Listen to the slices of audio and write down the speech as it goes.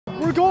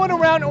we're going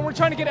around and we're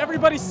trying to get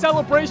everybody's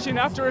celebration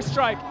after a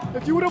strike.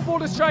 If you would have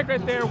pulled a strike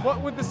right there, what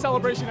would the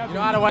celebration have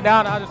been? I'd have went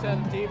down, I just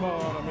had the Tebow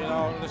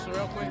on him, just a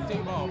real quick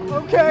Tebow.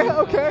 Okay.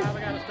 I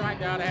got a strike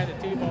down, I had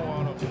the Tebow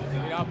on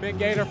him. Big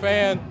Gator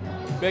fan,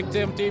 big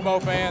Tim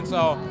Tebow fan,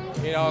 so,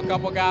 a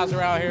couple guys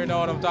around here know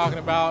what I'm talking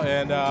about,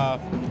 and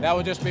that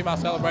would just be my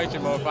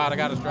celebration move if I'd have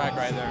got a strike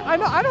right there.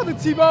 I know the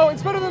Tebow,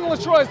 it's better than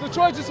LaTroy's.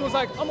 LaTroy just was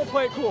like, I'm going to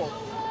play it cool.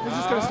 He's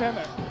just going to stand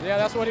there. Yeah,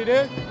 that's what he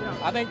did? Yeah.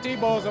 I think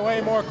Tebow is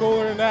way more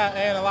cooler than that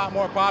and a lot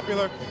more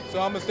popular, so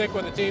I'm going to stick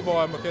with the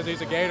Tebow because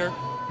he's a Gator.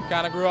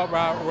 Kind of grew up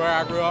right where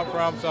I grew up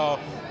from, so,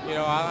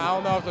 I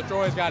don't know if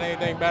LaTroy's got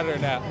anything better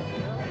than that.